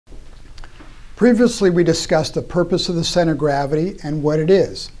Previously, we discussed the purpose of the center of gravity and what it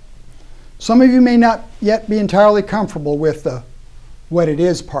is. Some of you may not yet be entirely comfortable with the what it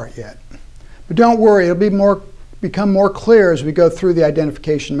is part yet. But don't worry, it'll become more clear as we go through the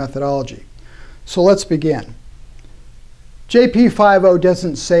identification methodology. So let's begin. JP50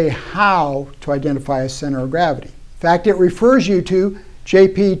 doesn't say how to identify a center of gravity. In fact, it refers you to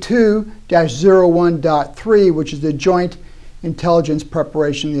JP2-01.3, which is the Joint Intelligence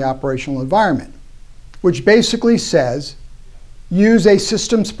Preparation of the Operational Environment, which basically says, use a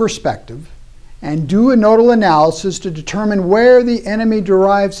systems perspective and do a nodal analysis to determine where the enemy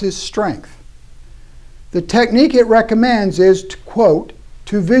derives his strength. The technique it recommends is to, quote,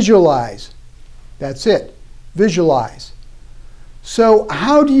 to visualize. That's it, visualize. So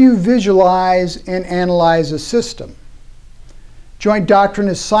how do you visualize and analyze a system? Joint doctrine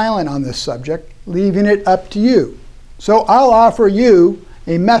is silent on this subject, leaving it up to you. So I'll offer you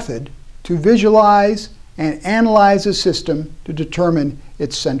a method to visualize and analyze a system to determine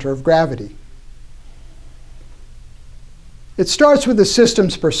its center of gravity. It starts with the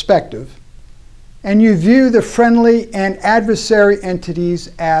system's perspective, and you view the friendly and adversary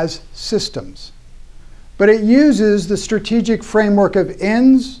entities as systems. But it uses the strategic framework of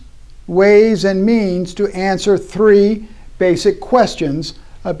ends, ways, and means to answer three basic questions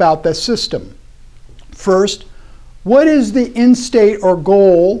about the system. First, what is the end state or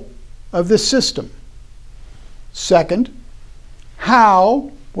goal of the system? Second, how,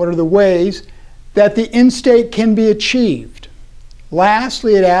 what are the ways that the end state can be achieved?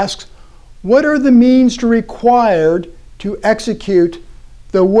 Lastly, it asks, what are the means required to execute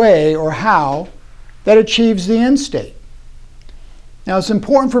the way or how that achieves the end state? Now, it's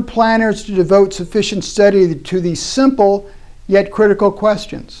important for planners to devote sufficient study to these simple yet critical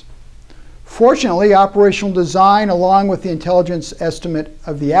questions. Fortunately, operational design, along with the intelligence estimate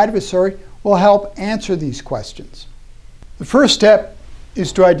of the adversary, will help answer these questions. The first step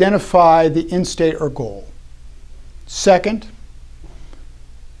is to identify the end state or goal. Second,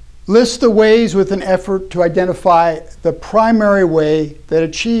 list the ways with an effort to identify the primary way that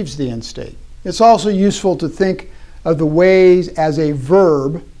achieves the end state. It's also useful to think of the ways as a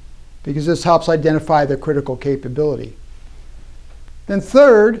verb, because this helps identify the critical capability. Then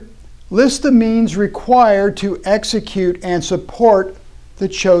third, list the means required to execute and support the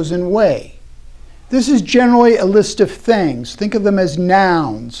chosen way. This is generally a list of things. Think of them as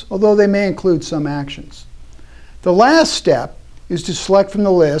nouns, although they may include some actions. The last step is to select from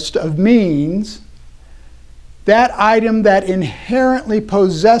the list of means that item that inherently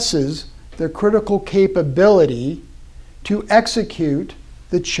possesses the critical capability to execute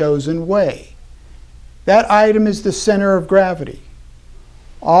the chosen way. That item is the center of gravity.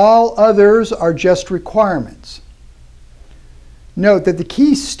 All others are just requirements. Note that the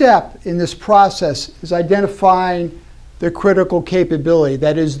key step in this process is identifying the critical capability,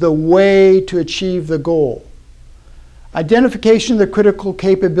 that is, the way to achieve the goal. Identification of the critical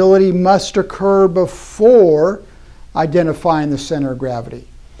capability must occur before identifying the center of gravity.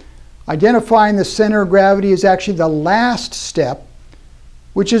 Identifying the center of gravity is actually the last step,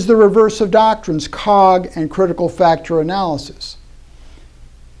 which is the reverse of doctrines, COG and critical factor analysis.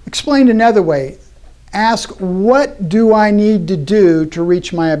 Explained another way, ask, what do I need to do to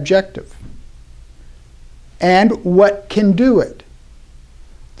reach my objective? And what can do it?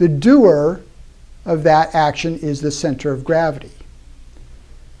 The doer of that action is the center of gravity.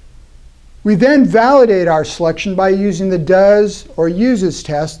 We then validate our selection by using the does or uses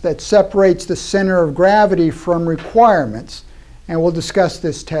test that separates the center of gravity from requirements, and we'll discuss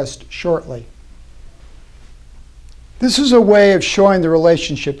this test shortly. This is a way of showing the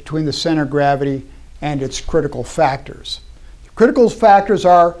relationship between the center of gravity and its critical factors. The critical factors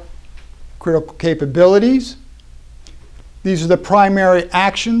are critical capabilities. These are the primary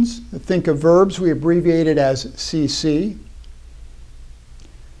actions. Think of verbs we abbreviated as CC.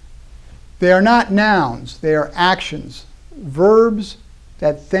 They are not nouns, they are actions, verbs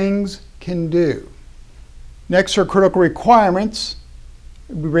that things can do. Next are critical requirements,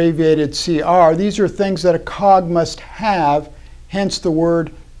 abbreviated CR. These are things that a COG must have, hence the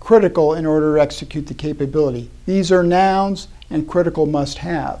word critical in order to execute the capability. These are nouns and critical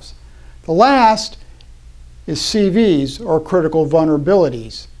must-haves. The last is CVs, or critical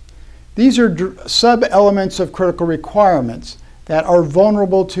vulnerabilities. These are sub-elements of critical requirements that are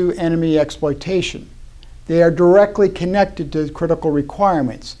vulnerable to enemy exploitation. They are directly connected to critical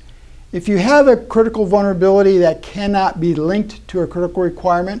requirements. If you have a critical vulnerability that cannot be linked to a critical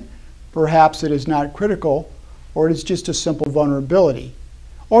requirement, perhaps it is not critical, or it is just a simple vulnerability,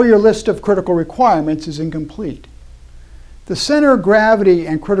 or your list of critical requirements is incomplete. The center of gravity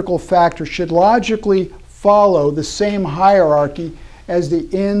and critical factor should logically follow the same hierarchy as the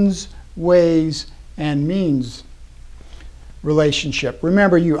ends, ways, and means relationship.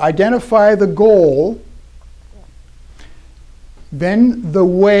 Remember, you identify the goal, then the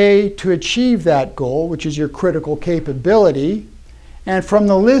way to achieve that goal, which is your critical capability, and from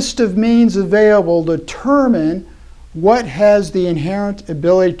the list of means available, determine what has the inherent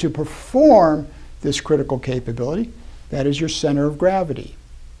ability to perform this critical capability. That is your center of gravity.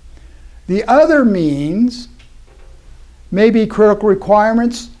 The other means may be critical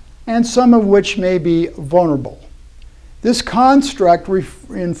requirements, and some of which may be vulnerable. This construct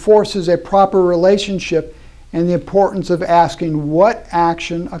reinforces a proper relationship and the importance of asking what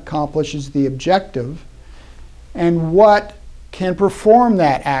action accomplishes the objective and what can perform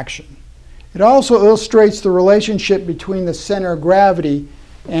that action. It also illustrates the relationship between the center of gravity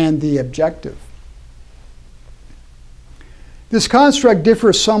and the objective. This construct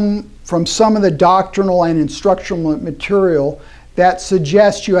differs from some of the doctrinal and instructional material that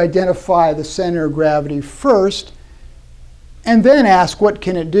suggests you identify the center of gravity first and then ask what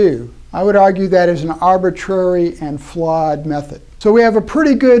can it do. I would argue that is an arbitrary and flawed method. So we have a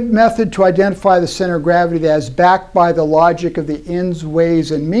pretty good method to identify the center of gravity that is backed by the logic of the ends,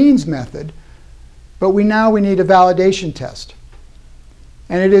 ways, and means method, but we need a validation test.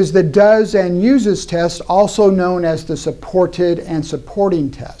 And it is the does and uses test, also known as the supported and supporting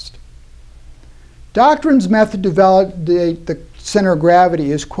test. Doctrine's method to validate the center of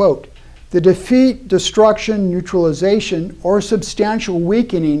gravity is, quote, the defeat, destruction, neutralization, or substantial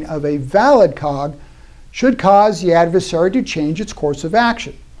weakening of a valid cog should cause the adversary to change its course of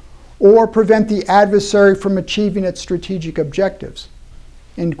action, or prevent the adversary from achieving its strategic objectives,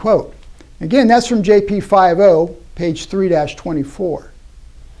 end quote. Again, that's from JP 50, page 3-24.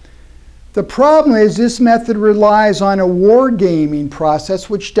 The problem is this method relies on a wargaming process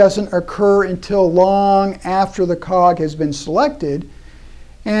which doesn't occur until long after the cog has been selected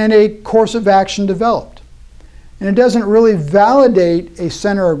and a course of action developed. And it doesn't really validate a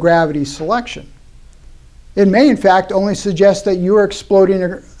center of gravity selection. It may, in fact, only suggest that you are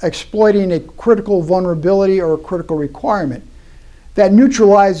exploiting a critical vulnerability or a critical requirement that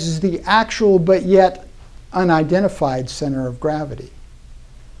neutralizes the actual but yet unidentified center of gravity.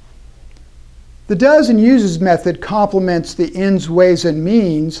 The does and uses method complements the ends, ways, and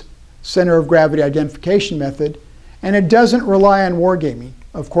means center of gravity identification method, and it doesn't rely on wargaming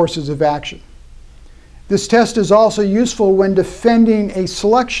of courses of action. This test is also useful when defending a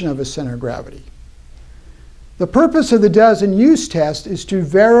selection of a center of gravity. The purpose of the does and use test is to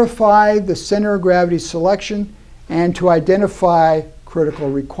verify the center of gravity selection and to identify critical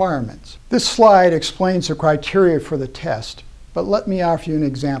requirements. This slide explains the criteria for the test, but let me offer you an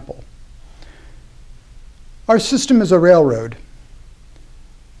example. Our system is a railroad.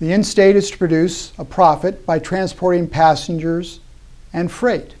 The end state is to produce a profit by transporting passengers and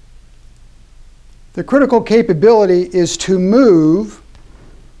freight. The critical capability is to move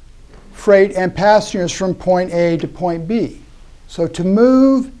freight and passengers from point A to point B. So to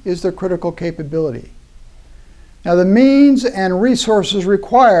move is the critical capability. Now the means and resources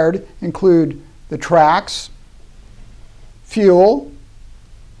required include the tracks, fuel,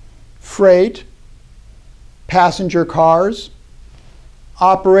 freight, passenger cars,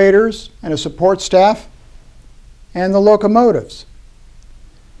 operators and a support staff, and the locomotives.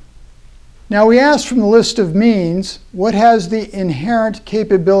 Now we asked from the list of means, what has the inherent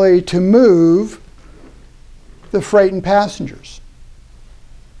capability to move the freight and passengers?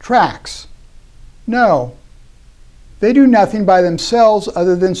 Tracks. No. They do nothing by themselves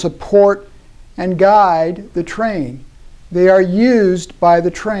other than support and guide the train. They are used by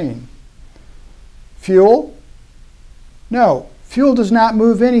the train. Fuel? No. Fuel does not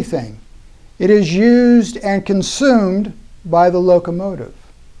move anything. It is used and consumed by the locomotive.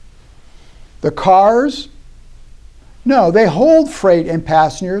 The cars? No, they hold freight and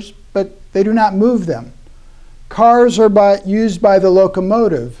passengers, but they do not move them. Cars are used by the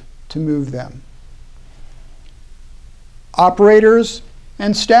locomotive to move them. Operators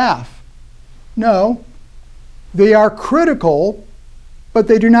and staff? No, they are critical, but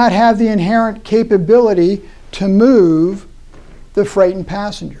they do not have the inherent capability to move the freight and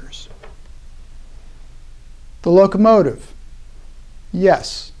passengers. The locomotive?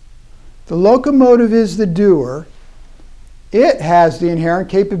 Yes. The locomotive is the doer. It has the inherent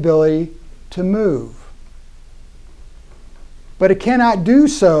capability to move. But it cannot do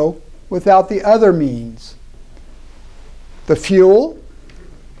so without the other means. The fuel,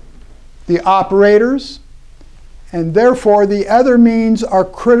 the operators, And therefore, the other means are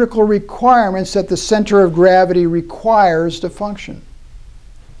critical requirements that the center of gravity requires to function.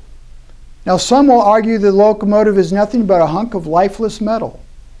 Now, some will argue the locomotive is nothing but a hunk of lifeless metal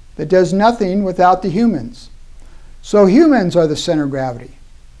that does nothing without the humans. So humans are the center of gravity.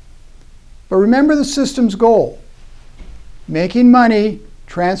 But remember the system's goal: making money,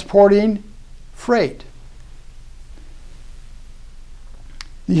 transporting freight.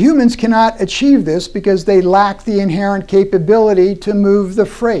 The humans cannot achieve this because they lack the inherent capability to move the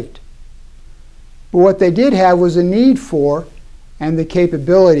freight. But what they did have was a need for and the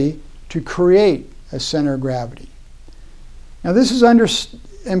capability to create a center of gravity. Now this is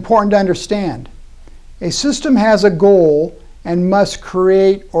important to understand. A system has a goal and must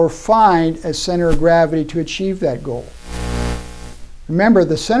create or find a center of gravity to achieve that goal. Remember,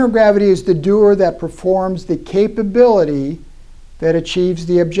 the center of gravity is the doer that performs the capability that achieves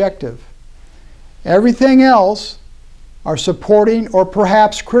the objective. Everything else are supporting or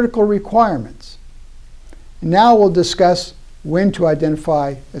perhaps critical requirements. And now we'll discuss when to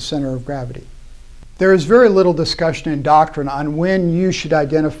identify a center of gravity. There is very little discussion in doctrine on when you should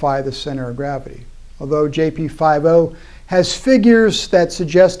identify the center of gravity. Although JP50 has figures that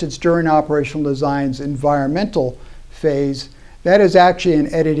suggest it's during operational design's environmental phase, that is actually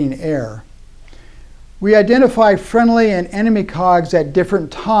an editing error. We identify friendly and enemy cogs at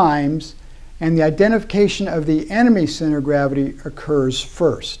different times, and the identification of the enemy center of gravity occurs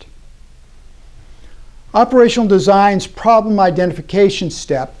first. Operational design's problem identification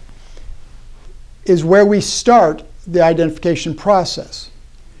step is where we start the identification process.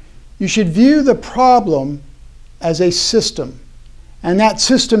 You should view the problem as a system, and that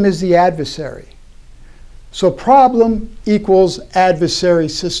system is the adversary. So problem equals adversary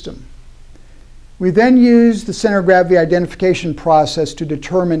system. We then use the center of gravity identification process to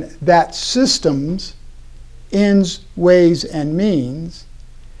determine that system's ends, ways, and means,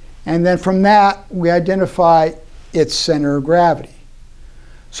 and then from that we identify its center of gravity.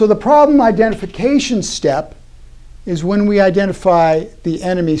 So the problem identification step is when we identify the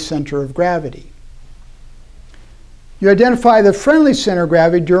enemy center of gravity. You identify the friendly center of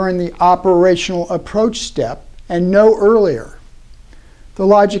gravity during the operational approach step and no earlier. The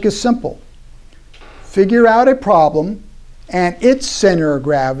logic is simple. Figure out a problem and its center of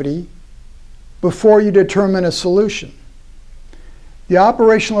gravity before you determine a solution. The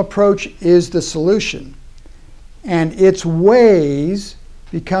operational approach is the solution, and its ways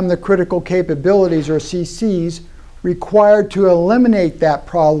become the critical capabilities, or CCs, required to eliminate that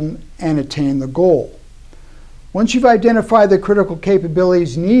problem and attain the goal. Once you've identified the critical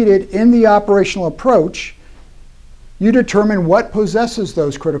capabilities needed in the operational approach, you determine what possesses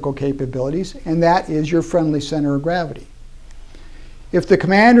those critical capabilities, and that is your friendly center of gravity. If the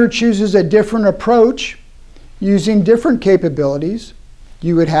commander chooses a different approach using different capabilities,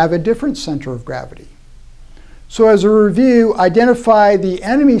 you would have a different center of gravity. So as a review, identify the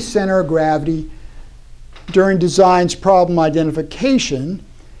enemy center of gravity during design's problem identification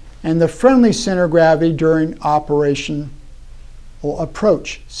and the friendly center of gravity during operational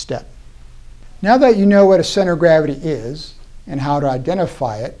approach step. Now that you know what a center of gravity is and how to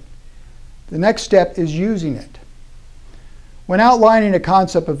identify it, the next step is using it. When outlining a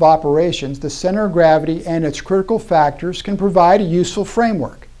concept of operations, the center of gravity and its critical factors can provide a useful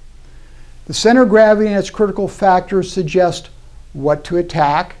framework. The center of gravity and its critical factors suggest what to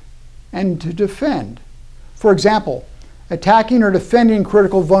attack and to defend. For example, attacking or defending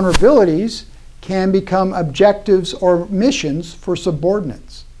critical vulnerabilities can become objectives or missions for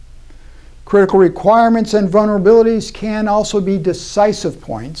subordinates. Critical requirements and vulnerabilities can also be decisive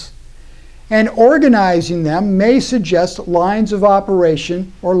points, and organizing them may suggest lines of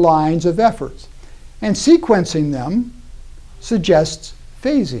operation or lines of efforts, and sequencing them suggests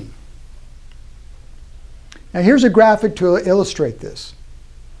phasing. Now here's a graphic to illustrate this.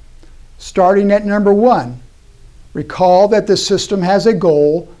 Starting at number 1, recall that the system has a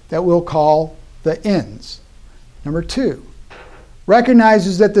goal that we'll call the ends. Number 2,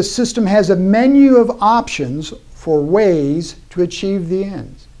 recognizes that the system has a menu of options for ways to achieve the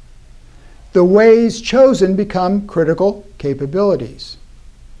ends. The ways chosen become critical capabilities.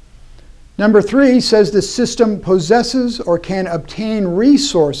 Number 3 says the system possesses or can obtain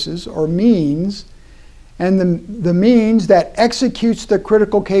resources or means, and the means that executes the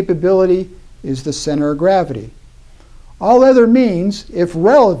critical capability is the center of gravity. All other means, if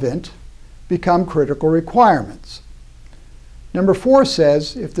relevant, become critical requirements. Number 4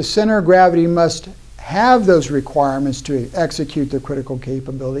 says if the center of gravity must have those requirements to execute the critical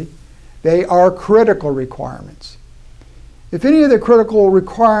capability, they are critical requirements. If any of the critical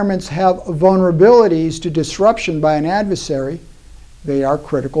requirements have vulnerabilities to disruption by an adversary, they are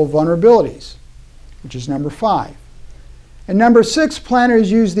critical vulnerabilities, which is number 5. And number 6,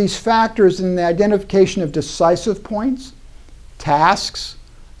 planners use these factors in the identification of decisive points, tasks,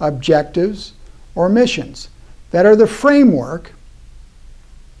 objectives, or missions that are the framework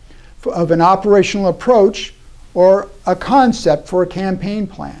of an operational approach or a concept for a campaign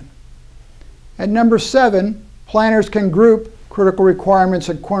plan. And number 7, planners can group critical requirements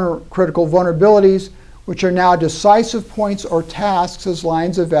and critical vulnerabilities, which are now decisive points or tasks, as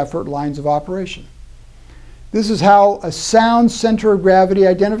lines of effort, lines of operation. This is how a sound center of gravity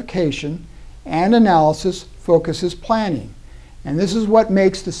identification and analysis focuses planning. And this is what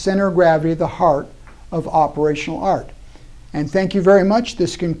makes the center of gravity the heart of operational art. And thank you very much.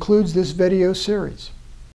 This concludes this video series.